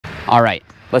All right,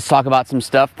 let's talk about some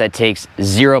stuff that takes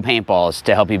zero paintballs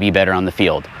to help you be better on the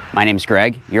field. My name's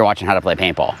Greg, you're watching How to Play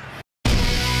Paintball.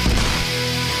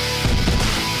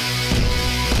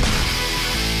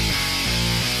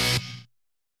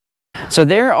 So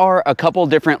there are a couple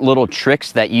different little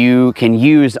tricks that you can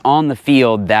use on the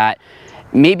field that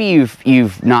maybe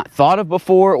you've not thought of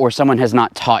before, or someone has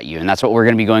not taught you, and that's what we're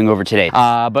going to be going over today.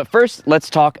 But first, let's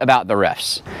talk about the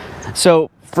refs. So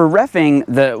for reffing,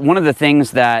 one of the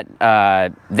things that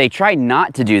they try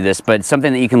not to do this, but it's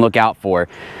something that you can look out for,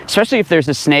 especially if there's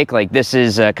a snake, like this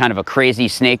is kind of a crazy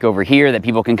snake over here that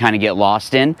people can kind of get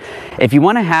lost in. If you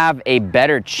want to have a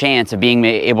better chance of being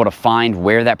able to find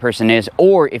where that person is,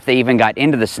 or if they even got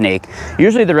into the snake,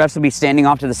 usually the refs will be standing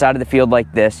off to the side of the field like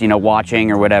this, you know,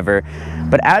 watching or whatever.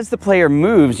 But as the player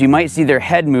moves, you might see their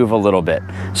head move a little bit.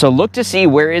 So look to see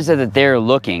where is it that they're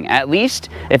looking. At least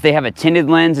if they have a tinted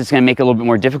lens, it's going to make it a little bit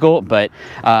more difficult, but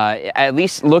at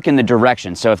least look in the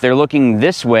direction. So if they're looking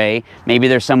this way, maybe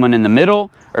there's someone in the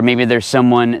middle, or maybe there's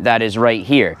someone that is right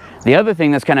here. The other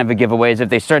thing that's kind of a giveaway is if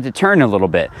they start to turn a little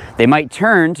bit. They might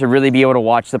turn to really be able to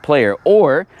watch the player,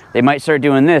 or they might start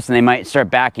doing this and they might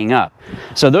start backing up.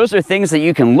 So those are things that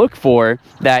you can look for,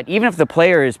 that even if the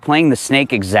player is playing the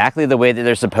snake exactly the way that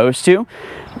they're supposed to,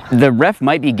 the ref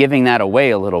might be giving that away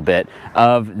a little bit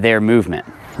of their movement.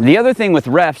 The other thing with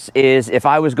refs is if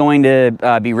I was going to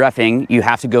be reffing, you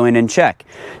have to go in and check.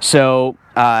 So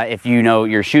if you know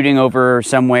you're shooting over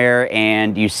somewhere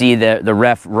and you see the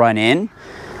ref run in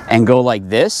and go like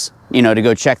this, you know, to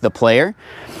go check the player,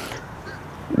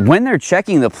 when they're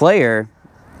checking the player,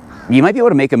 you might be able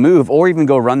to make a move or even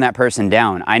go run that person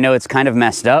down. I know it's kind of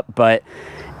messed up, but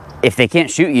if they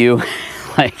can't shoot you,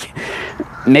 like,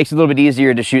 it makes it a little bit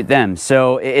easier to shoot them.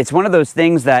 So it's one of those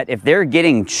things that if they're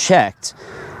getting checked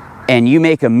and you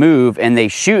make a move and they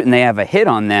shoot and they have a hit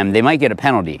on them, they might get a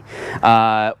penalty.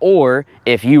 Or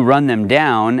if you run them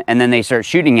down and then they start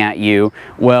shooting at you,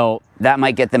 well, that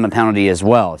might get them a penalty as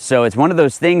well. So it's one of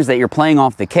those things that you're playing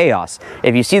off the chaos.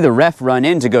 If you see the ref run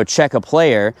in to go check a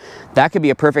player, that could be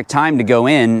a perfect time to go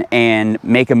in and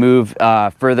make a move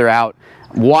further out,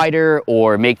 wider,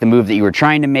 or make the move that you were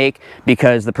trying to make,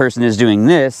 because the person is doing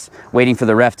this, waiting for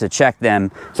the ref to check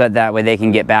them, so that way they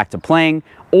can get back to playing,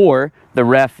 or the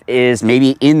ref is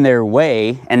maybe in their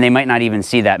way and they might not even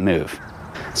see that move.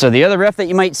 So the other ref that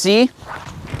you might see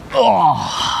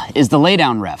is the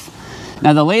laydown ref.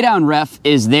 Now the laydown ref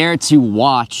is there to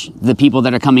watch the people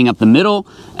that are coming up the middle,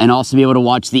 and also be able to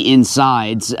watch the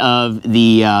insides of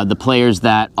the players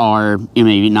that are, you know,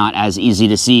 maybe not as easy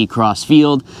to see cross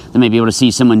field. They may be able to see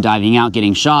someone diving out,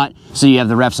 getting shot. So you have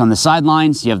the refs on the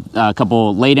sidelines, you have a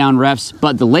couple laydown refs,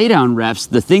 but the laydown refs,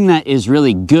 the thing that is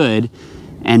really good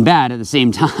and bad at the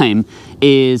same time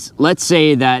is, let's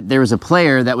say that there was a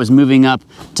player that was moving up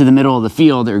to the middle of the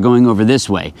field or going over this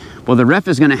way. Well, the ref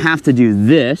is going to have to do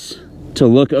this to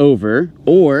look over,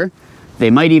 or they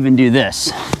might even do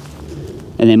this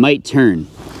and they might turn.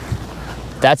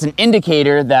 That's an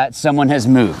indicator that someone has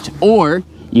moved. Or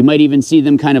you might even see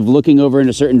them kind of looking over in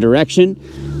a certain direction.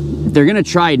 They're going to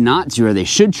try not to, or they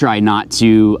should try not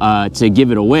to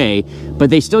give it away, but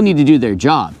they still need to do their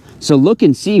job. So look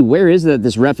and see, where is it that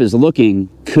this ref is looking?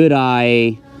 Could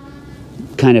I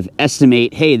kind of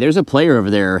estimate, hey, there's a player over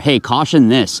there, or hey, caution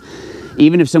this.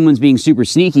 Even if someone's being super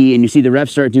sneaky and you see the ref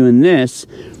start doing this,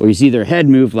 or you see their head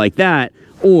move like that,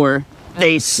 or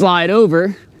they slide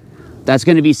over, that's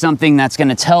going to be something that's going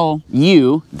to tell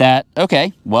you that,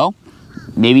 okay, well,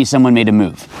 maybe someone made a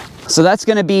move. So that's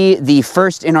going to be the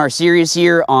first in our series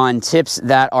here on tips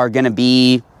that are going to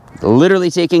be literally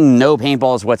taking no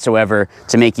paintballs whatsoever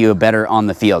to make you better on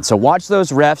the field. So watch those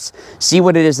refs, see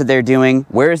what it is that they're doing,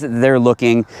 where is it that they're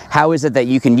looking, how is it that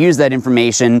you can use that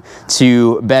information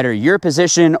to better your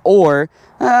position, or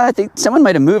I think someone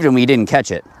might have moved and we didn't catch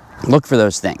it. Look for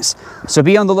those things. So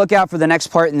be on the lookout for the next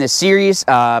part in this series.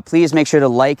 Please make sure to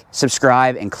like,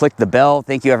 subscribe, and click the bell.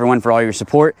 Thank you everyone for all your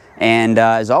support. And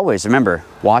as always, remember,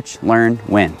 watch, learn,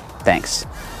 win. Thanks.